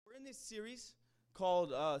this series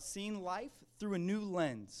called Seeing Life Through a New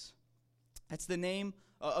Lens. That's the name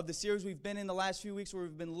of the series we've been in the last few weeks, where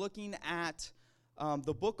we've been looking at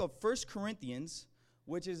the book of 1 Corinthians,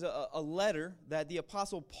 which is a letter that the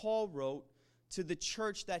Apostle Paul wrote to the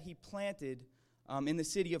church that he planted in the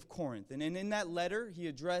city of Corinth. And in that letter, he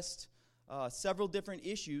addressed several different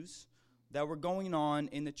issues that were going on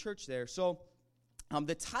in the church there. So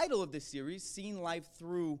the title of this series, Seeing Life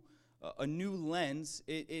Through a New Lens,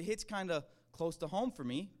 it hits kind of close to home for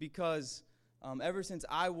me because ever since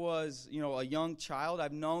I was, a young child,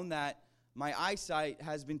 I've known that my eyesight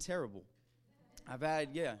has been terrible. I've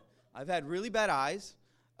had really bad eyes,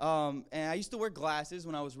 and I used to wear glasses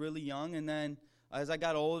when I was really young, and then as I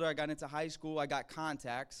got older, I got into high school, I got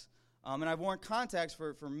contacts, and I've worn contacts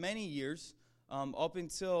for many years. Up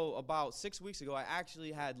until about 6 weeks ago, I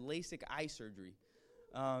actually had LASIK eye surgery.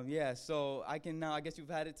 So I can now. I guess you've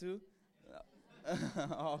had it too.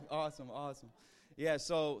 Awesome. Yeah,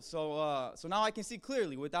 so now I can see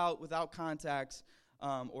clearly without contacts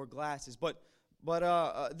or glasses. But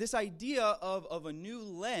this idea of a new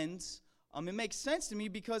lens, it makes sense to me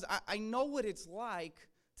because I know what it's like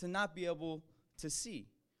to not be able to see.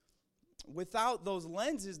 Without those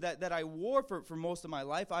lenses that I wore for most of my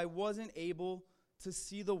life, I wasn't able to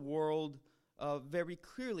see the world very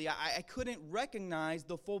clearly. I couldn't recognize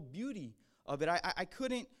the full beauty of it. I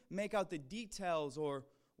couldn't make out the details or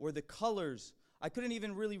the colors. I couldn't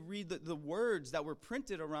even really read the words that were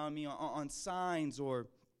printed around me on signs or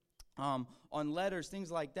on letters,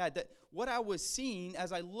 things like that. That what I was seeing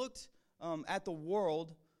as I looked at the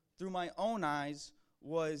world through my own eyes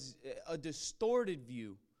was a distorted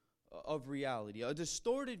view of reality, a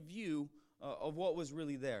distorted view of what was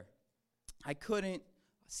really there. I couldn't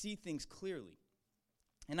see things clearly.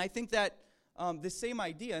 And I think that the same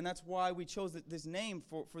idea, and that's why we chose this name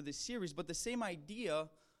for this series, but the same idea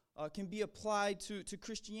can be applied to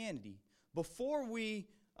Christianity. Before we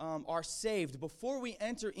are saved, before we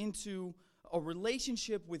enter into a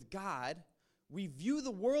relationship with God, we view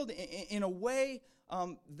the world in a way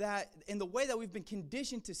that we've been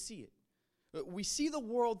conditioned to see it. We see the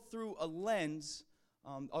world through a lens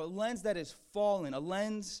that is fallen, a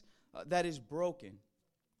lens that is broken.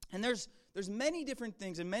 And there's many different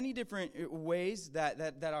things and many different ways that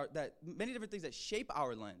many different things that shape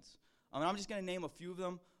our lens. I'm just going to name a few of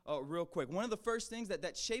them real quick. One of the first things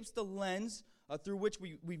that shapes the lens through which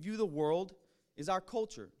we view the world is our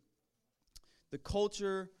culture. The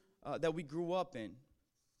culture that we grew up in.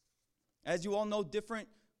 As you all know, different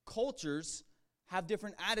cultures have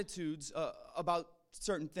different attitudes about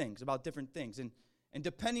certain things, about different things. And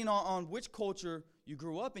depending on which culture you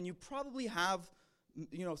grew up in, you probably have,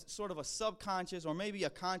 sort of a subconscious or maybe a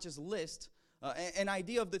conscious list, an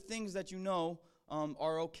idea of the things that you know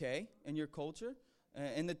are okay in your culture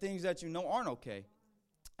and the things that you know aren't okay.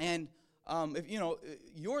 And if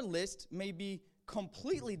your list may be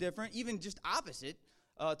completely different, even just opposite,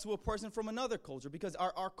 to a person from another culture, because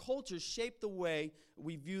our cultures shape the way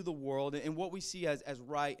we view the world and what we see as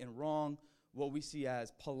right and wrong, what we see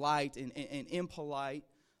as polite and impolite.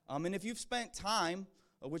 And if you've spent time,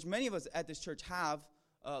 which many of us at this church have,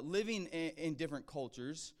 living in different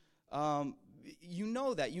cultures, you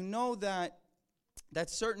know that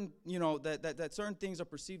certain that certain things are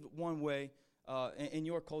perceived one way in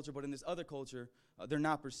your culture, but in this other culture, they're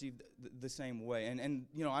not perceived the same way. And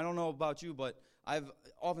I don't know about you, but I've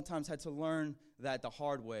oftentimes had to learn that the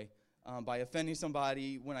hard way by offending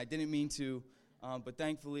somebody when I didn't mean to. But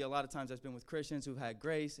thankfully, a lot of times that's been with Christians who've had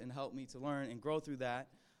grace and helped me to learn and grow through that.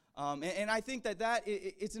 And I think that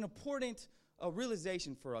it's an important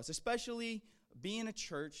realization for us, especially being a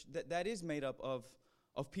church that is made up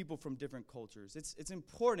of people from different cultures. It's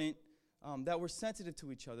important that we're sensitive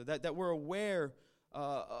to each other, that we're aware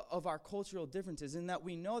of our cultural differences, and that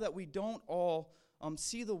we know that we don't all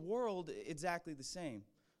see the world exactly the same.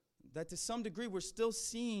 That to some degree we're still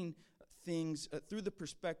seeing things through the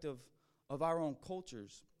perspective of our own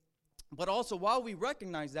cultures. But also, while we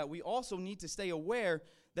recognize that, we also need to stay aware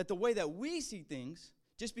that the way that we see things,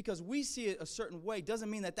 just because we see it a certain way, doesn't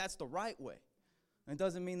mean that that's the right way. And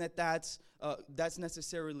doesn't mean that that's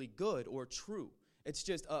necessarily good or true. It's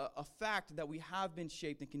just a fact that we have been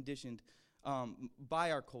shaped and conditioned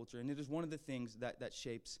by our culture, and it is one of the things that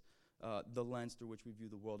shapes the lens through which we view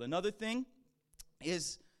the world. Another thing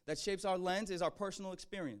that shapes our lens is our personal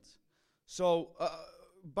experience. So,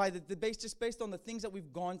 just based on the things that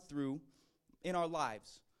we've gone through in our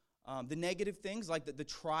lives, the negative things like the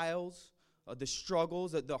trials, the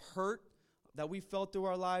struggles, the hurt that we felt through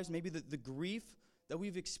our lives, maybe the grief that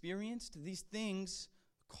we've experienced, these things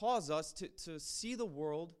cause us to see the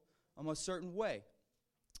world a certain way.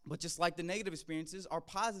 But just like the negative experiences, our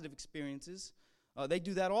positive experiences, they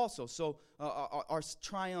do that also. So our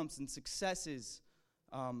triumphs and successes,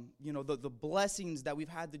 the blessings that we've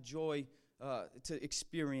had the joy to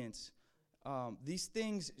experience, these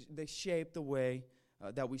things, they shape the way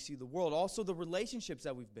that we see the world. Also the relationships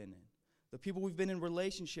that we've been in, the people we've been in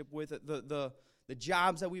relationship with, the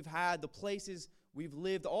jobs that we've had, the places we've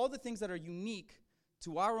lived, all the things that are unique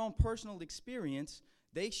to our own personal experience,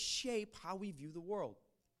 they shape how we view the world.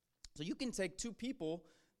 So you can take two people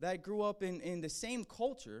that grew up in the same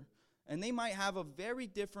culture, and they might have a very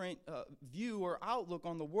different view or outlook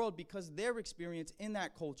on the world because their experience in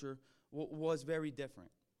that culture was very different.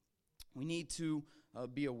 We need to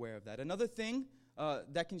be aware of that. Another thing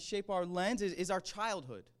that can shape our lens is our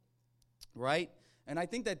childhood, right? And I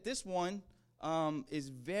think that this one is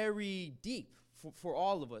very deep for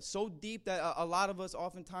all of us, so deep that a lot of us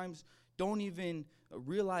oftentimes don't even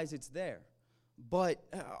realize it's there. But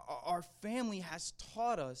our family has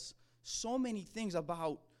taught us so many things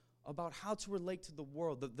about how to relate to the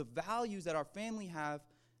world. The values that our family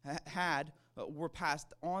had were passed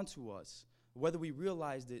on to us, whether we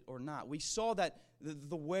realized it or not. We saw that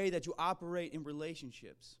the way that you operate in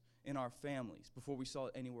relationships in our families before we saw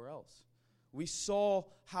it anywhere else. We saw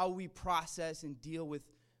how we process and deal with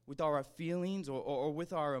our feelings or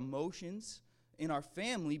with our emotions in our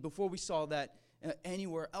family before we saw that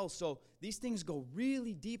anywhere else. So these things go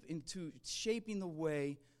really deep into shaping the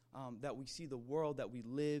way that we see the world, that we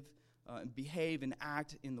live, and behave and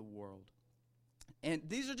act in the world. And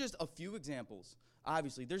these are just a few examples.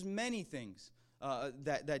 Obviously, there's many things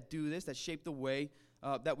that do this, that shape the way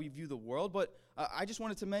that we view the world. But I just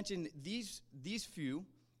wanted to mention these few.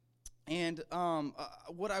 And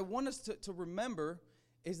what I want us to remember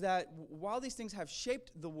is that while these things have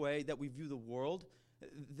shaped the way that we view the world,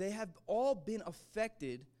 they have all been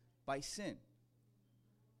affected by sin.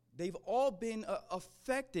 They've all been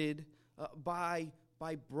affected by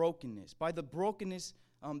brokenness, by the brokenness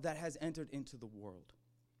that has entered into the world.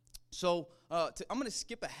 So I'm going to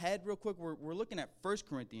skip ahead real quick. We're looking at 1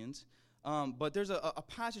 Corinthians, but there's a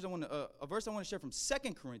passage a verse I want to share from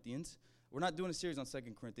 2 Corinthians. We're not doing a series on 2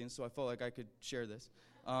 Corinthians, so I felt like I could share this.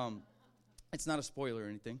 It's not a spoiler or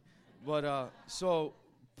anything. But so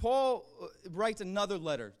Paul writes another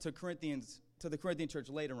letter to the Corinthian church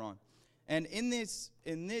later on. And in this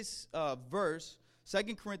verse,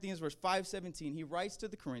 2 Corinthians verse 5:17, he writes to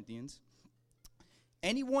the Corinthians,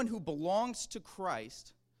 anyone who belongs to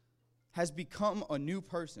Christ has become a new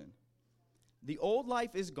person. The old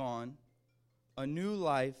life is gone, a new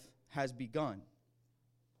life has begun.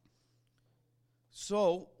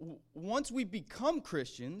 So once we become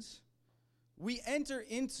Christians, we enter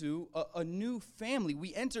into a new family.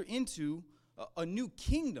 We enter into a new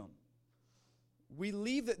kingdom. We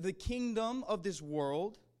leave the kingdom of this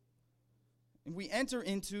world, and we enter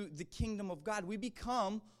into the kingdom of God. We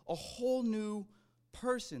become a whole new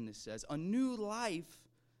person, this says. A new life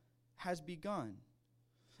has begun.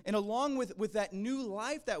 And along with that new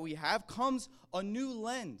life that we have comes a new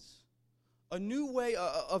lens, a new way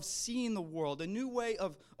of seeing the world, a new way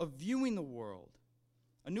of viewing the world,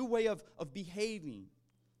 a new way of behaving.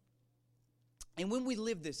 And when we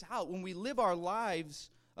live this out, when we live our lives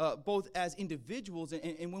both as individuals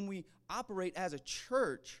and when we operate as a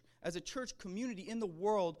church community in the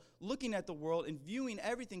world, looking at the world and viewing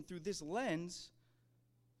everything through this lens,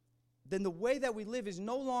 then the way that we live is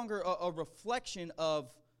no longer a reflection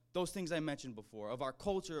of those things I mentioned before, of our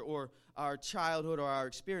culture or our childhood or our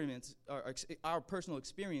experience, our personal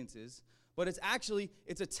experiences, but it's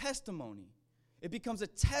a testimony. It becomes a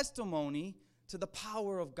testimony to the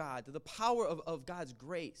power of God, to the power of God's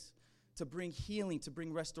grace, to bring healing, to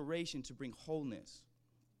bring restoration, to bring wholeness.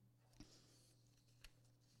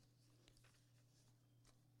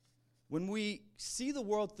 When we see the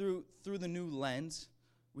world through the new lens,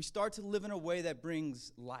 we start to live in a way that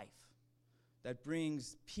brings life, that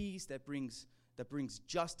brings peace, that brings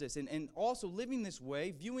justice. And also living this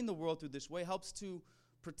way, viewing the world through this way, helps to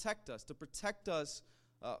protect us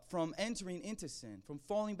from entering into sin, from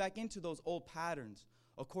falling back into those old patterns,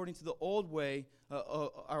 according to the old way,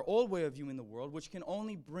 our old way of viewing the world, which can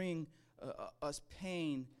only bring us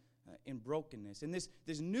pain and brokenness. And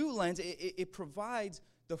this new lens, it provides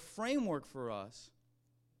the framework for us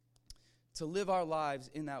to live our lives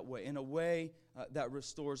in that way, in a way that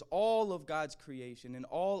restores all of God's creation and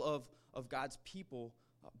all of God's people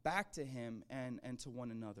back to Him and to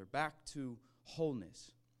one another, back to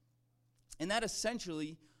wholeness. And that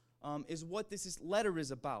essentially is what this letter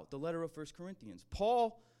is about, the letter of 1 Corinthians.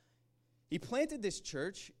 Paul, he planted this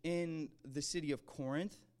church in the city of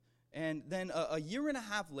Corinth, and then a year and a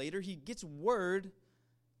half later, he gets word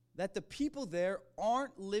that the people there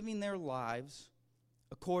aren't living their lives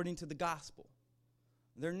according to the gospel.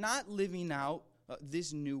 They're not living out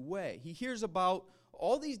this new way. He hears about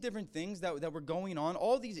all these different things that were going on,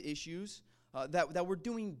 all these issues that were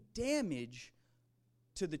doing damage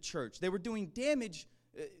to the church. They were doing damage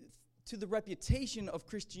to the reputation of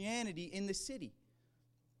Christianity in the city.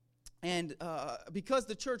 And because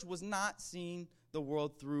the church was not seeing the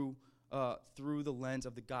world through the lens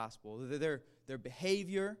of the gospel. Their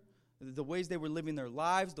behavior, the ways they were living their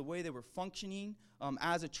lives, the way they were functioning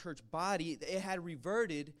as a church body, it had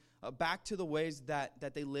reverted back to the ways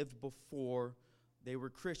that they lived before they were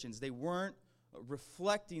Christians. They weren't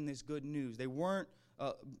reflecting this good news. They weren't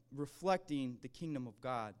reflecting the kingdom of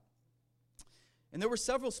God. And there were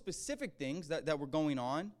several specific things that were going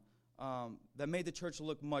on that made the church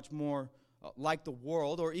look much more like the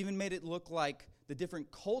world, or even made it look like the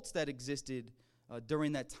different cults that existed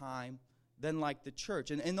during that time than like the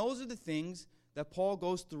church. And those are the things that Paul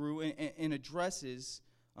goes through and addresses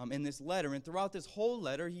in this letter. And throughout this whole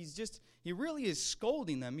letter, he really is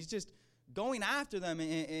scolding them. He's just going after them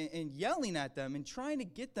and yelling at them and trying to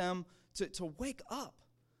get them to wake up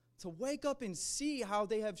and see how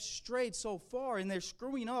they have strayed so far and they're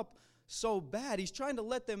screwing up so bad. He's trying to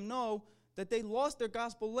let them know that they lost their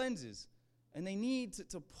gospel lenses and they need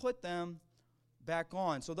to put them back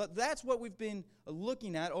on. So that's what we've been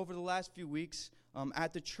looking at over the last few weeks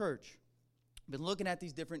at the church. We've been looking at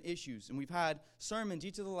these different issues, and we've had sermons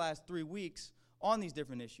each of the last 3 weeks on these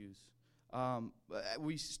different issues.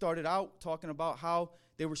 We started out talking about how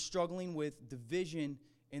they were struggling with division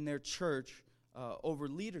in their church over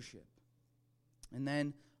leadership. And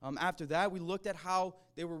then after that, we looked at how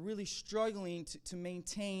they were really struggling to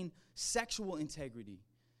maintain sexual integrity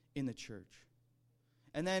in the church.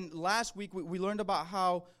 And then last week, we learned about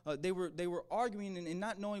how they were arguing and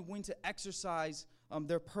not knowing when to exercise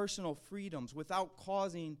their personal freedoms without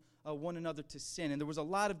causing one another to sin. And there was a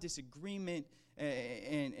lot of disagreement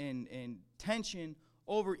and tension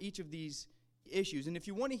over each of these issues. And if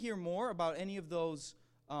you want to hear more about any of those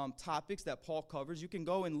topics that Paul covers, you can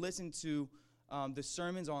go and listen to the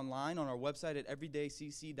sermons online on our website at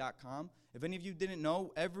everydaycc.com. If any of you didn't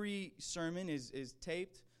know, every sermon is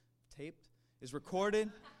recorded,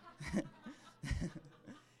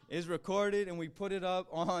 is recorded, and we put it up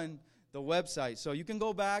on the website. So you can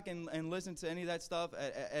go back and listen to any of that stuff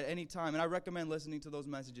at any time. And I recommend listening to those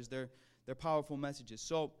messages. They're powerful messages.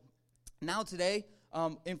 So now today,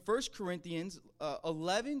 in 1 Corinthians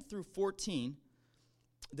 11 through 14,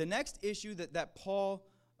 the next issue that Paul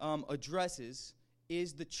addresses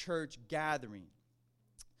is the church gathering.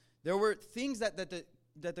 There were things that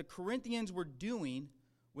the Corinthians were doing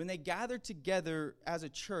when they gathered together as a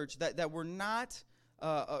church that were not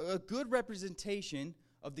a good representation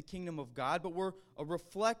of the kingdom of God, but were a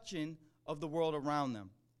reflection of the world around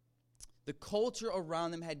them. The culture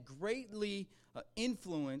around them had greatly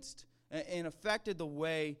influenced and affected the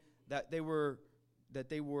way that they were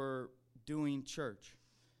doing church.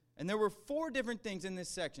 And there were 4 different things in this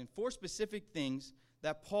section, 4 specific things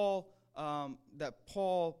that Paul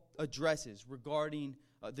addresses regarding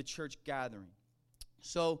the church gathering.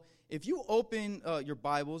 So if you open your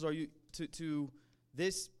Bibles or to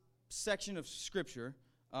this section of Scripture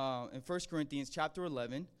in 1 Corinthians chapter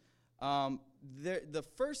 11, the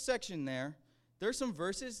first section there's some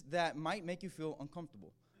verses that might make you feel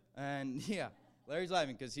uncomfortable. And yeah, Larry's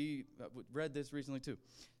laughing because he read this recently too.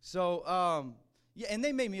 So yeah, and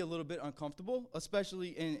they made me a little bit uncomfortable, especially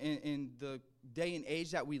in the day and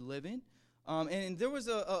age that we live in. And there was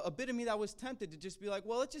a bit of me that was tempted to just be like,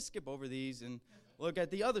 well, let's just skip over these and look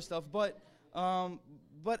at the other stuff. But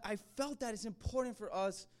I felt that it's important for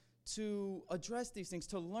us to address these things,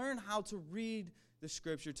 to learn how to read the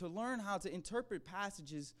Scripture, to learn how to interpret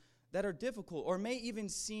passages that are difficult or may even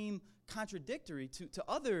seem contradictory to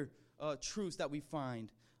other truths that we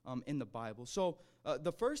find in the Bible. So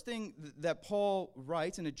the first thing that Paul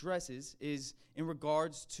writes and addresses is in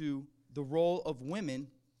regards to the role of women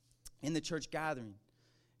in the church gathering.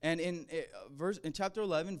 And in chapter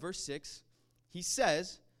 11, verse 6, he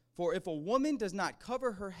says, "For if a woman does not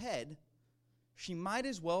cover her head, she might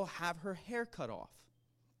as well have her hair cut off."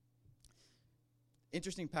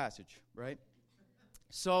 Interesting passage, right?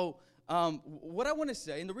 So what I want to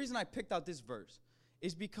say, and the reason I picked out this verse,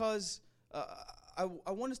 is because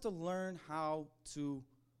I want us to learn how to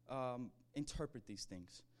interpret these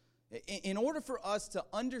things. In order for us to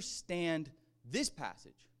understand this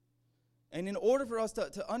passage, and in order for us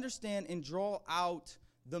to understand and draw out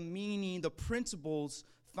the meaning, the principles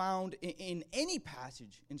found in any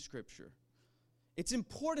passage in Scripture, it's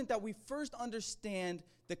important that we first understand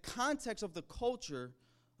the context of the culture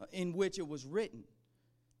in which it was written.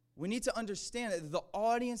 We need to understand that the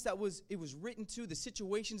audience it was written to, the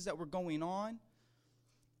situations that were going on.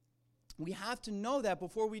 We have to know that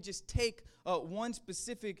before we just take one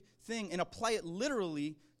specific thing and apply it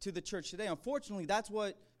literally to the church today. Unfortunately, that's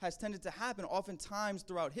what has tended to happen oftentimes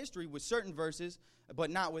throughout history with certain verses, but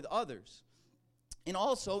not with others. And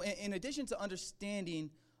also, in addition to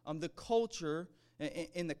understanding the culture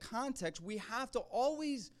in the context, we have to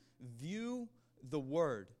always view the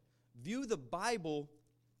Word, view the Bible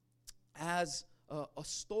as a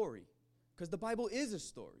story, because the Bible is a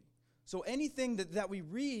story. So anything that we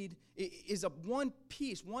read is one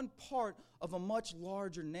piece, one part of a much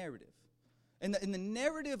larger narrative. And the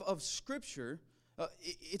narrative of Scripture,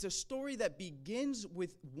 it's a story that begins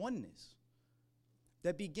with oneness,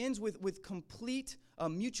 that begins with complete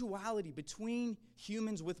mutuality between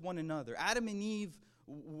humans with one another. Adam and Eve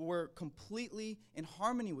were completely in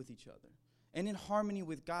harmony with each other and in harmony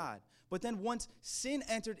with God. But then once sin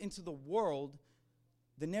entered into the world,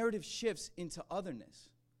 the narrative shifts into otherness.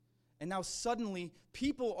 And now suddenly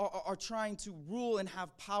people are trying to rule and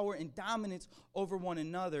have power and dominance over one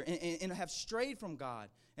another and have strayed from God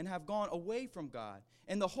and have gone away from God.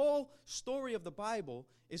 And the whole story of the Bible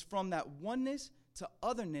is from that oneness to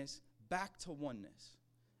otherness back to oneness.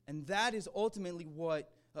 And that is ultimately what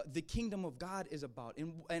the kingdom of God is about.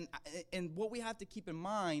 And what we have to keep in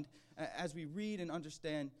mind as we read and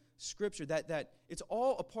understand Scripture, that it's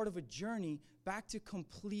all a part of a journey back to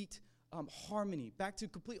complete harmony, back to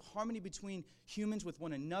complete harmony between humans with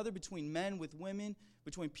one another, between men with women,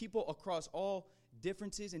 between people across all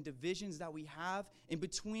differences and divisions that we have, and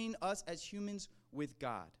between us as humans with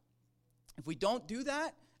God. If we don't do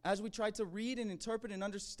that, as we try to read and interpret and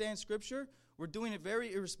understand Scripture, we're doing it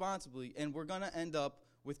very irresponsibly, and we're going to end up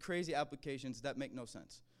with crazy applications that make no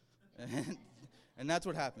sense. And that's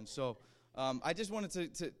what happens. So I just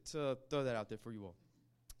wanted to throw that out there for you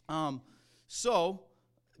all. So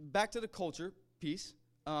back to the culture piece.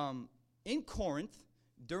 In Corinth,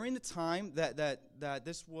 during the time that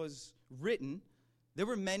this was written, there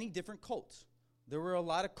were many different cults. There were a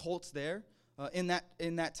lot of cults there in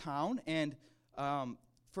that town, and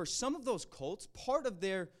for some of those cults, part of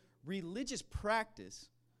their religious practice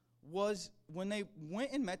was, when they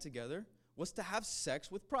went and met together, was to have sex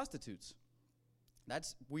with prostitutes.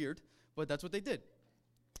 That's weird, but that's what they did.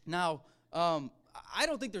 Now, I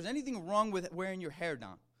don't think there's anything wrong with wearing your hair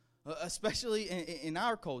down, especially in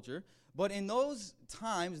our culture. But in those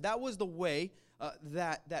times, that was the way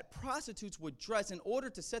that prostitutes would dress in order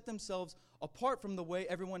to set themselves apart from the way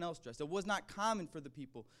everyone else dressed. It was not common for the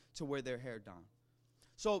people to wear their hair down.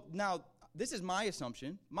 So now, this is my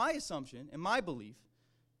assumption. My assumption and my belief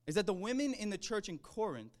is that the women in the church in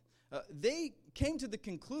Corinth, they came to the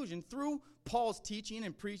conclusion through Paul's teaching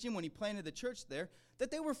and preaching when he planted the church there,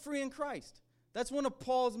 that they were free in Christ. That's one of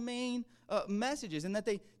Paul's main messages, and that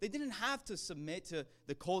they didn't have to submit to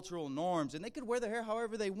the cultural norms, and they could wear their hair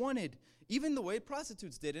however they wanted, even the way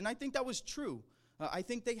prostitutes did. And I think that was true. I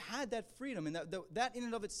think they had that freedom, and that in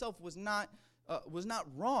and of itself was not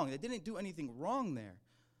wrong. They didn't do anything wrong there.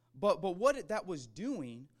 But what that was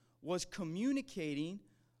doing was communicating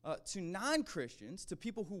to non-Christians, to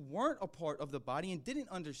people who weren't a part of the body and didn't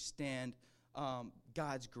understand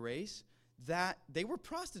God's grace, that they were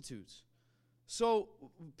prostitutes. So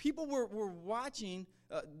people were watching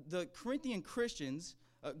the Corinthian Christians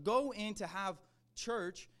go in to have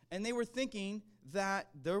church, and they were thinking that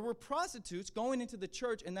there were prostitutes going into the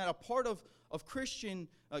church, and that a part of Christian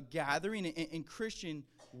gathering and Christian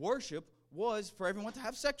worship was for everyone to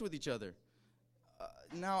have sex with each other.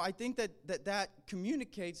 Now, I think that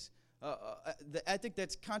communicates the ethic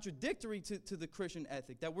that's contradictory to the Christian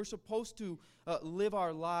ethic, that we're supposed to live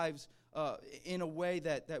our lives in a way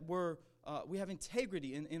that we have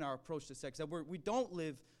integrity in our approach to sex, that we don't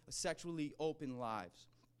live sexually open lives.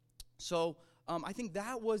 So I think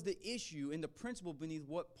that was the issue and the principle beneath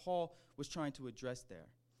what Paul was trying to address there.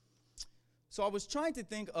 So I was trying to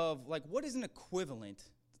think of, like, what is an equivalent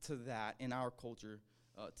to that in our culture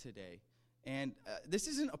today. And this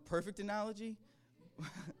isn't a perfect analogy,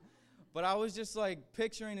 but I was just like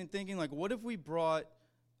picturing and thinking, like, what if we brought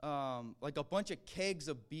like a bunch of kegs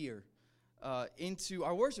of beer into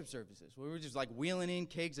our worship services? We were just like wheeling in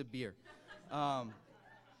kegs of beer on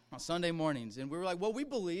Sunday mornings. And we were like, well, we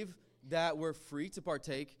believe that we're free to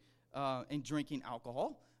partake in drinking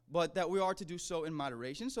alcohol, but that we are to do so in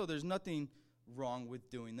moderation. So there's nothing wrong with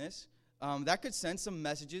doing this. That could send some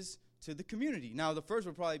messages to the community. Now, the first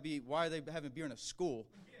would probably be, why are they having beer in a school?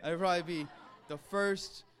 That would probably be the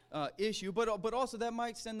first issue. But also that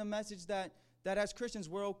might send the message that as Christians,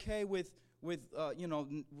 we're okay with with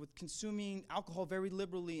consuming alcohol very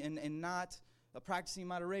liberally and not practicing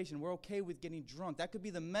moderation. We're okay with getting drunk. That could be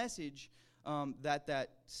the message that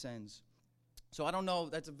sends. So I don't know.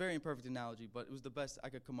 That's a very imperfect analogy, but it was the best I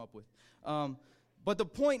could come up with. But the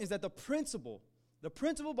point is that the principle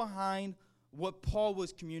behind what Paul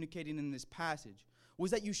was communicating in this passage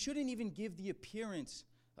was that you shouldn't even give the appearance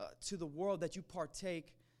to the world that you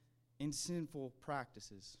partake in sinful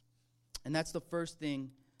practices. And that's the first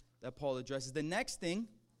thing that Paul addresses. The next thing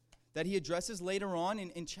that he addresses later on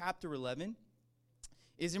in chapter 11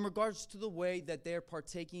 is in regards to the way that they're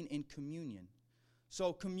partaking in communion.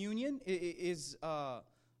 So communion is a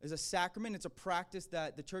sacrament. It's a practice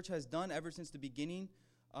that the church has done ever since the beginning.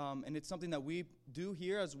 And it's something that we do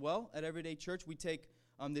here as well at Everyday Church. We take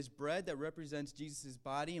this bread that represents Jesus'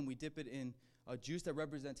 body and we dip it in juice that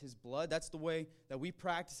represents his blood. That's the way that we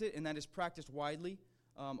practice it, and that is practiced widely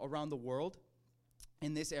around the world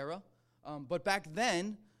in this era. But back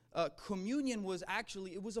then, communion was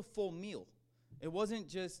it was a full meal. It wasn't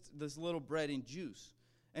just this little bread and juice.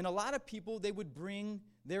 And a lot of people, they would bring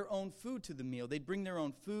their own food to the meal. They'd bring their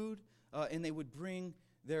own food, and they would bring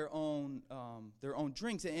their own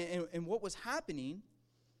drinks. And what was happening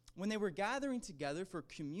when they were gathering together for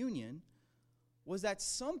communion was that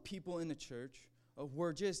some people in the church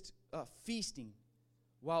were just feasting,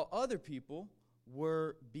 while other people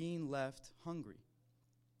were being left hungry.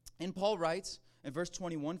 And Paul writes in verse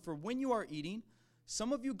 21, "For when you are eating,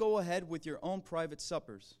 some of you go ahead with your own private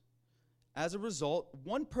suppers. As a result,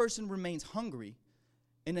 one person remains hungry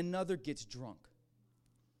and another gets drunk."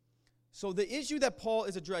 So the issue that Paul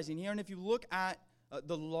is addressing here, and if you look at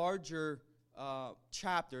the larger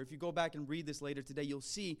chapter, if you go back and read this later today, you'll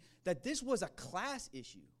see that this was a class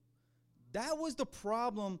issue. That was the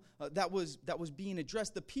problem that was being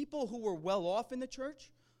addressed. The people who were well off in the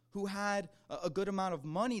church, who had a good amount of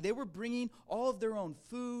money, they were bringing all of their own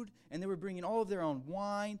food, and they were bringing all of their own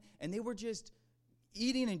wine, and they were just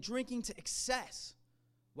eating and drinking to excess.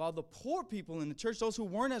 While the poor people in the church, those who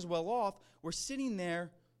weren't as well off, were sitting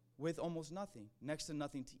there with almost nothing, next to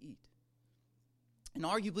nothing to eat. And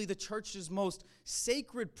arguably the church's most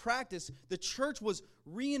sacred practice, the church was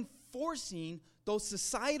reinforcing those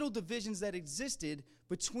societal divisions that existed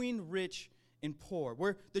between rich and poor,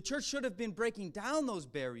 where the church should have been breaking down those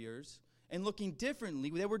barriers and looking differently.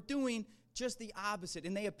 They were doing just the opposite,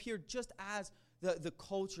 and they appeared just as the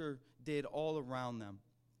culture did all around them.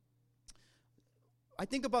 I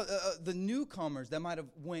think about the newcomers that might have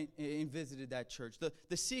went and visited that church,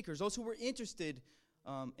 the seekers, those who were interested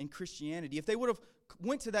in Christianity. If they would have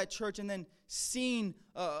went to that church and then seen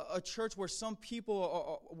a church where some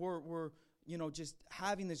people were just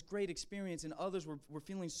having this great experience and others were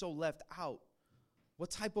feeling so left out, what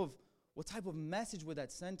type of message would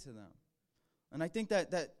that send to them? And I think that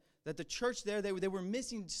the church there, they were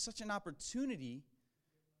missing such an opportunity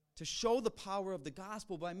to show the power of the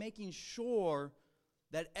gospel by making sure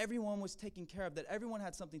that everyone was taken care of, that everyone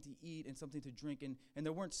had something to eat and something to drink, and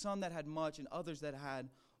there weren't some that had much and others that had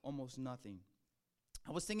almost nothing.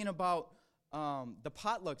 I was thinking about the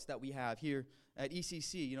potlucks that we have here at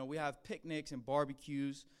ECC. We have picnics and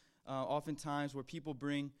barbecues oftentimes where people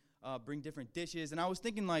bring different dishes. And I was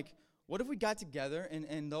thinking, what if we got together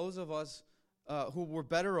and those of us who were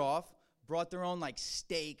better off brought their own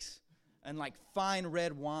steaks and fine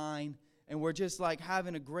red wine, and we're just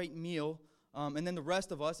having a great meal. And then the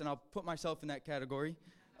rest of us, and I'll put myself in that category,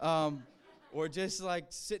 or just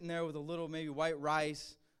sitting there with a little maybe white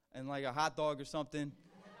rice and a hot dog or something.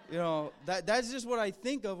 That's just what I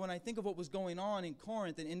think of when I think of what was going on in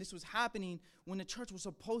Corinth. And this was happening when the church was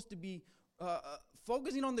supposed to be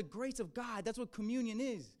focusing on the grace of God. That's what communion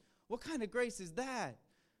is. What kind of grace is that?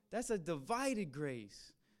 That's a divided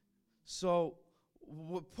grace. So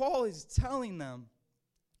what Paul is telling them,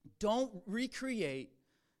 don't recreate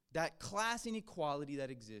that class inequality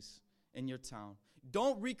that exists in your town.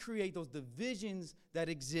 Don't recreate those divisions that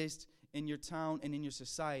exist in your town and in your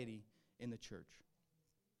society in the church.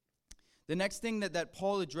 The next thing that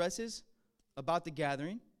Paul addresses about the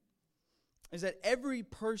gathering is that every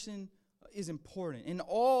person is important, and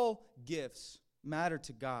all gifts matter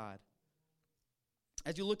to God.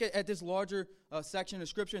 As you look at this larger section of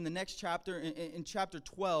Scripture in the next chapter, in chapter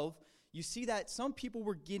 12, you see that some people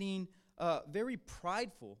were getting very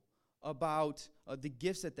prideful about the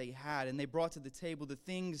gifts that they had, and they brought to the table the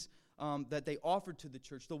things that they offered to the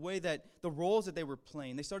church, the way that the roles that they were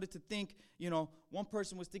playing. They started to think, one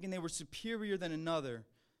person was thinking they were superior than another.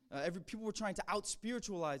 People were trying to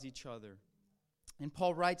out-spiritualize each other. And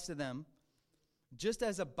Paul writes to them, just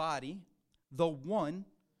as a body, though one,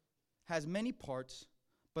 has many parts,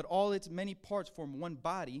 but all its many parts form one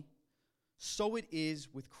body, so it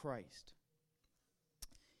is with Christ.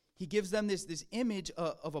 He gives them this image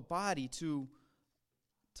of a body to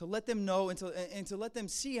let them know and to let them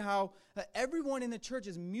see how everyone in the church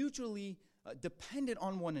is mutually dependent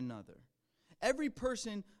on one another. Every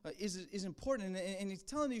person is important, and he's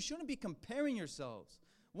telling them you shouldn't be comparing yourselves.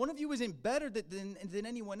 One of you isn't better than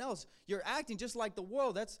anyone else. You're acting just like the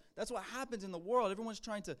world. That's what happens in the world. Everyone's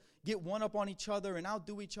trying to get one up on each other and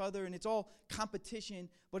outdo each other, and it's all competition.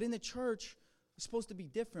 But in the church, it's supposed to be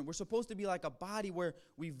different. We're supposed to be like a body where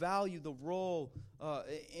we value the role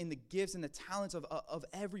in the gifts and the talents of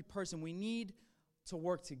every person. We need to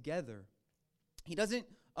work together. He doesn't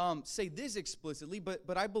say this explicitly,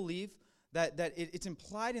 but I believe that it's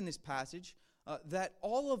implied in this passage that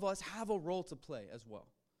all of us have a role to play as well.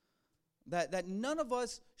 That none of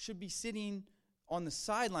us should be sitting on the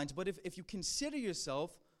sidelines. But if you consider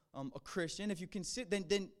yourself a Christian, if you consider,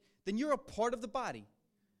 then you're a part of the body.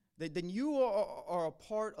 Then you are a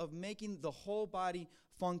part of making the whole body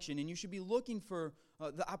function. And you should be looking for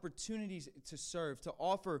the opportunities to serve, to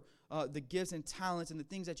offer the gifts and talents and the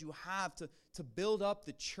things that you have to build up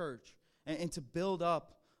the church and to build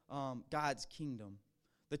up God's kingdom.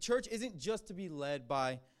 The church isn't just to be led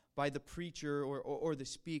by the preacher or the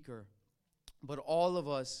speaker, but all of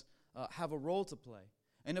us have a role to play.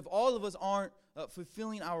 And if all of us aren't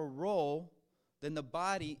fulfilling our role, then the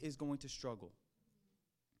body is going to struggle.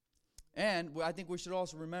 And I think we should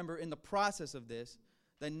also remember in the process of this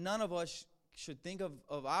that none of us should think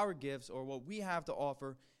of our gifts or what we have to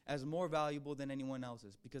offer as more valuable than anyone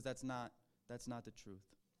else's, because that's not the truth.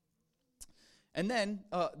 And then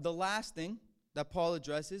the last thing that Paul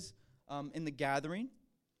addresses in the gathering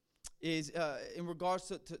is in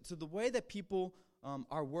regards to the way that people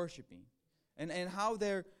are worshiping and how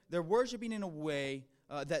they're worshiping in a way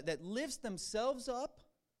that lifts themselves up,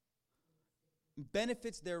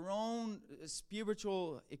 benefits their own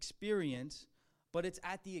spiritual experience, but it's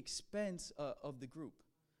at the expense of the group.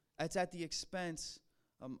 It's at the expense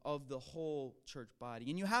of the whole church body.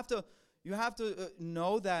 And you have to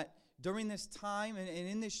know that during this time and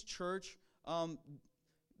in this church,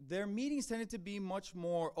 their meetings tended to be much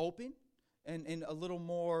more open and a little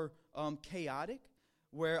more chaotic,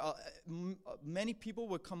 where many people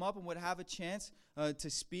would come up and would have a chance to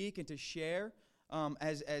speak and to share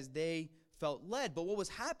as they felt led. But what was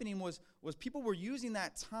happening was people were using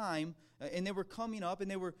that time and they were coming up and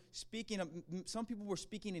they were speaking. Some people were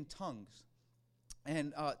speaking in tongues.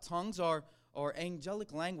 And tongues are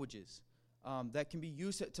angelic languages that can be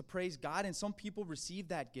used to praise God. And some people received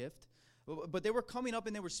that gift. But they were coming up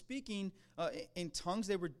and they were speaking in tongues.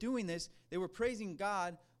 They were doing this. They were praising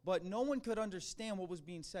God, but no one could understand what was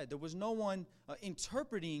being said. There was no one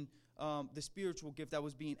interpreting the spiritual gift that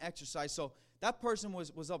was being exercised. So that person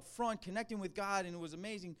was up front connecting with God, and it was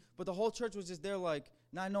amazing. But the whole church was just there like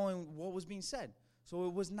not knowing what was being said. So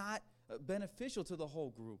it was not beneficial to the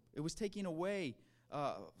whole group. It was taking away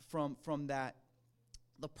from that,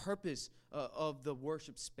 the purpose of the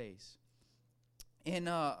worship space. In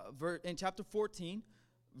chapter 14,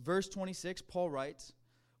 verse 26, Paul writes,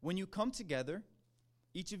 "When you come together,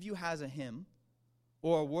 each of you has a hymn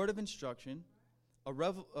or a word of instruction, a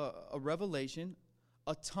revelation,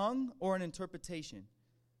 a tongue, or an interpretation.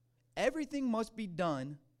 Everything must be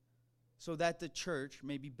done so that the church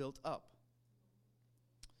may be built up."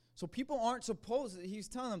 So people aren't supposed, he's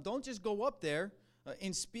telling them, don't just go up there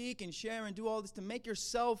and speak and share and do all this to make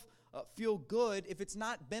yourself feel good if it's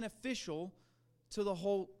not beneficial to the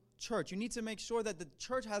whole church. You need to make sure that the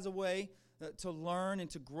church has a way to learn and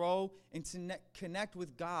to grow and to connect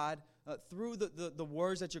with God through the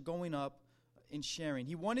words that you're going up and sharing.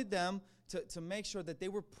 He wanted them to make sure that they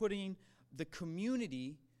were putting the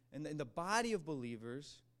community and the body of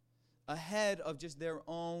believers ahead of just their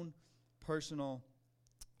own personal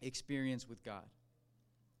experience with God.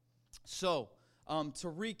 So, to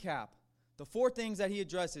recap, the 4 things that he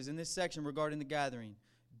addresses in this section regarding the gathering.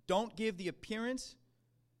 Don't give the appearance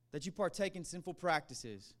that you partake in sinful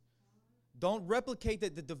practices. Don't replicate the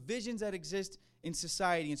divisions that exist in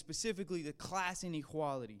society, and specifically the class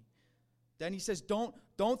inequality. Then he says, don't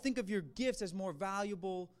think of your gifts as more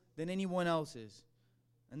valuable than anyone else's.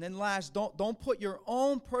 And then last, don't put your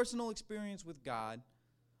own personal experience with God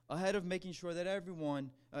ahead of making sure that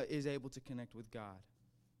everyone is able to connect with God.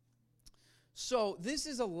 So this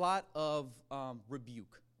is a lot of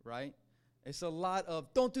rebuke, right? It's a lot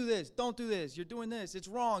of, don't do this, you're doing this, it's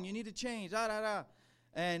wrong, you need to change,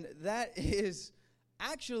 And that is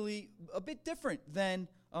actually a bit different than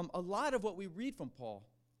a lot of what we read from Paul.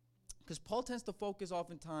 Because Paul tends to focus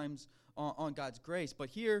oftentimes on God's grace. But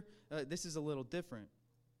here, this is a little different.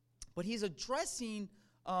 But he's addressing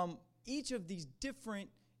each of these different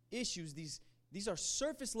issues, these are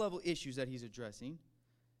surface level issues that he's addressing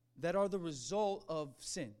that are the result of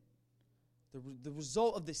sin. The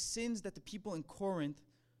result of the sins that the people in Corinth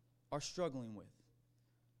are struggling with.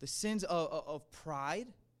 The sins of pride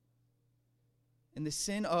and the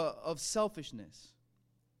sin of selfishness.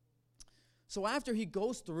 So after he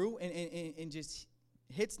goes through and just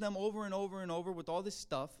hits them over and over and over with all this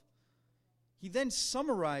stuff, he then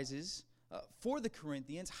summarizes for the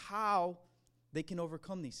Corinthians how they can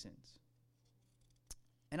overcome these sins.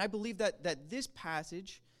 And I believe that this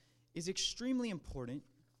passage is extremely important,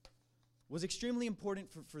 was extremely important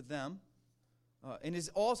for them, and is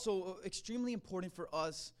also extremely important for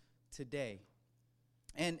us today.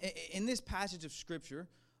 And in this passage of Scripture,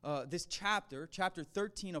 this chapter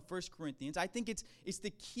 13 of 1 Corinthians, I think it's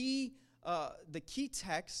the key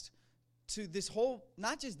text to this whole,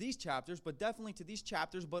 not just these chapters, but definitely to these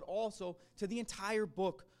chapters, but also to the entire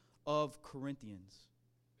book of Corinthians.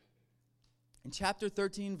 In chapter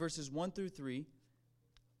 13, verses 1 through 3,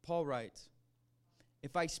 Paul writes,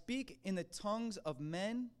 "If I speak in the tongues of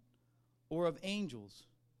men or of angels,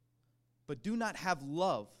 but do not have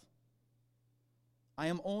love, I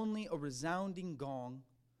am only a resounding gong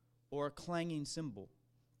or a clanging cymbal.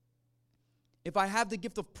 If I have the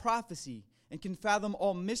gift of prophecy and can fathom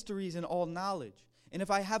all mysteries and all knowledge, and if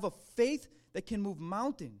I have a faith that can move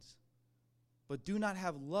mountains, but do not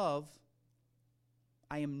have love,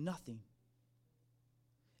 I am nothing.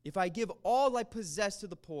 If I give all I possess to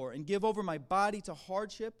the poor and give over my body to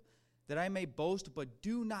hardship that I may boast, but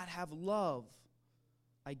do not have love,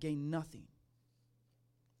 I gain nothing."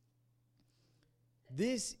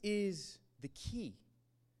 This is the key.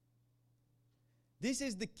 This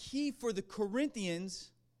is the key for the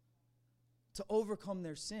Corinthians to overcome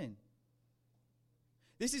their sin.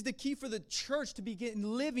 This is the key for the church to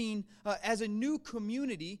begin living as a new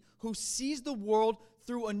community who sees the world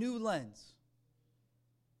through a new lens.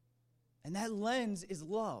 And that lens is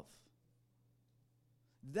love.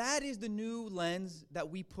 That is the new lens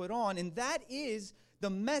that we put on, and that is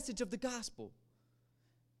the message of the gospel.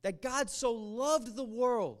 That God so loved the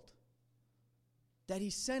world that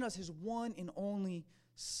he sent us his one and only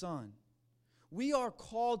Son. We are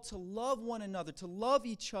called to love one another, to love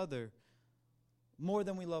each other more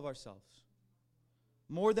than we love ourselves.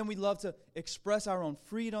 More than we love to express our own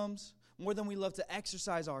freedoms, more than we love to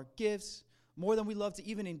exercise our gifts, more than we love to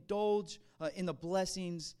even indulge in the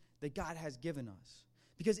blessings that God has given us.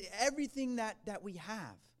 Because everything that we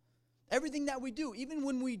have, everything that we do, even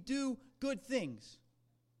when we do good things,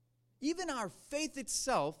 even our faith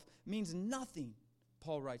itself means nothing,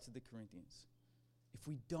 Paul writes to the Corinthians, if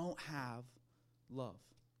we don't have love.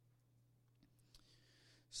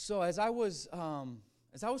 So as I was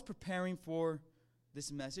preparing for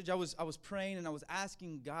this message, I was praying and I was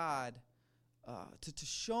asking God to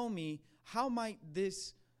show me how might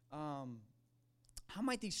these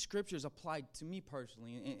scriptures apply to me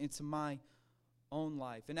personally and to my own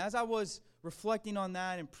life. And as I was reflecting on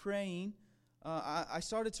that and praying, I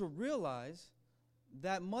started to realize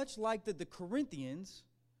that much like the Corinthians,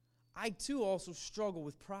 I too also struggle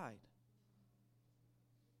with pride.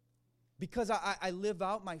 Because I live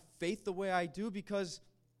out my faith the way I do, because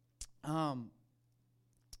I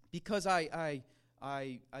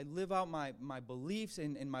live out my beliefs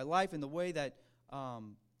in my life and the way that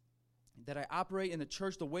I operate in the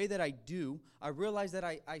church, the way that I do, I realize that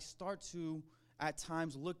I start to, at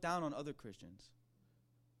times, look down on other Christians.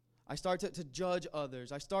 I start to judge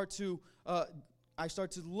others. I start to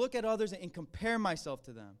look at others and compare myself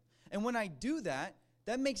to them. And when I do that,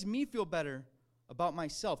 that makes me feel better about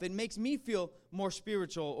myself. It makes me feel more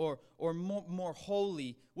spiritual or more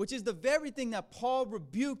holy, which is the very thing that Paul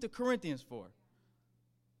rebuked the Corinthians for.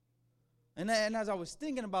 And as I was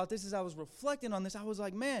thinking about this, as I was reflecting on this, I was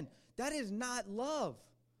like, man, that is not love.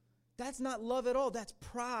 That's not love at all. That's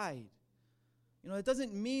pride. You know, it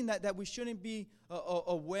doesn't mean that we shouldn't be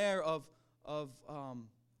aware of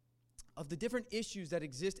the different issues that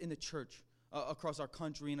exist in the church across our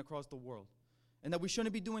country and across the world. And that we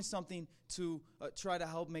shouldn't be doing something to try to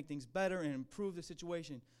help make things better and improve the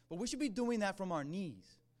situation. But we should be doing that from our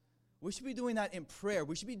knees. We should be doing that in prayer.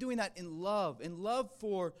 We should be doing that in love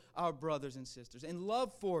for our brothers and sisters, in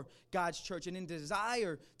love for God's church, and in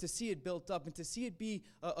desire to see it built up and to see it be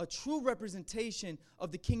a true representation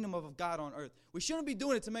of the kingdom of God on earth. We shouldn't be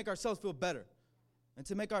doing it to make ourselves feel better and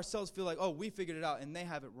to make ourselves feel like, oh, we figured it out and they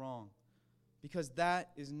have it wrong, because that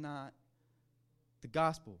is not the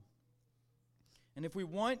gospel. And if we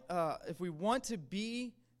want to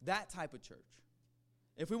be that type of church,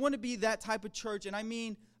 if we want to be that type of church, and I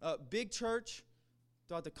mean big church,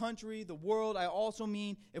 throughout the country, the world. I also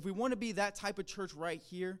mean if we want to be that type of church right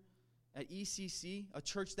here at ECC, a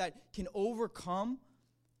church that can overcome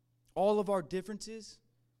all of our differences,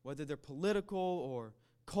 whether they're political or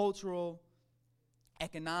cultural,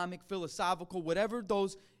 economic, philosophical, whatever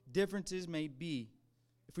those differences may be.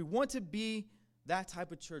 If we want to be that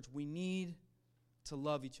type of church, we need to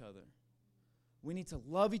love each other. We need to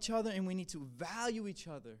love each other, and we need to value each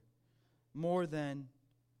other more than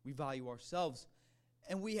we value ourselves.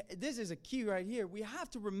 And this is a key right here. We have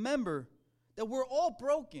to remember that we're all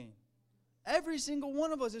broken. Every single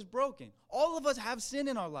one of us is broken. All of us have sin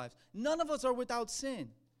in our lives. None of us are without sin.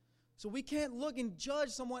 So we can't look and judge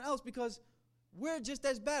someone else because we're just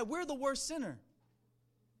as bad. We're the worst sinner.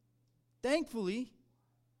 Thankfully,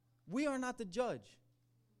 we are not the judge.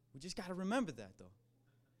 We just got to remember that, though.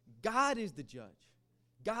 God is the judge.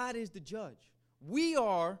 God is the judge. We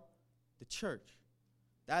are the church.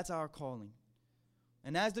 That's our calling.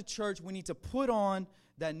 And as the church, we need to put on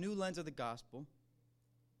that new lens of the gospel,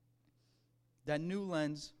 that new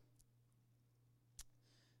lens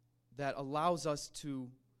that allows us to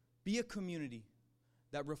be a community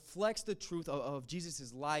that reflects the truth of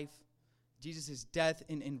Jesus' life, Jesus' death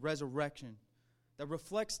and resurrection, that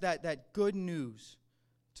reflects that good news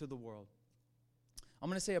to the world. I'm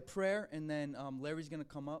going to say a prayer, and then Larry's going to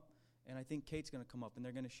come up, and I think Kate's going to come up, and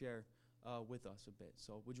they're going to share with us a bit.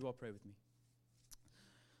 So would you all pray with me?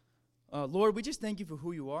 Lord, we just thank you for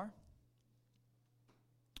who you are.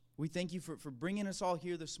 We thank you for bringing us all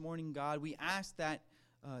here this morning, God. We ask that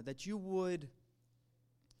you would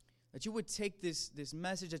take this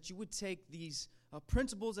message, that you would take these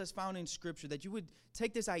principles as found in Scripture, that you would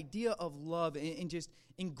take this idea of love and just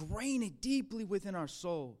ingrain it deeply within our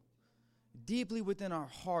soul, deeply within our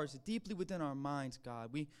hearts, deeply within our minds, God.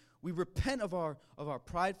 We repent of our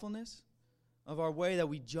pridefulness, of our way that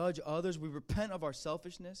we judge others. We repent of our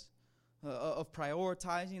selfishness, of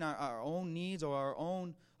prioritizing our own needs or our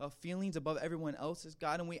own feelings above everyone else's,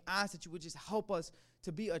 God. And we ask that you would just help us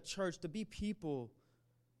to be a church, to be people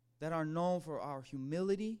that are known for our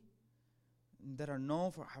humility, that are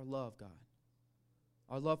known for our love, God.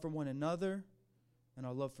 Our love for one another and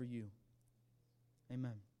our love for you.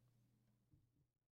 Amen.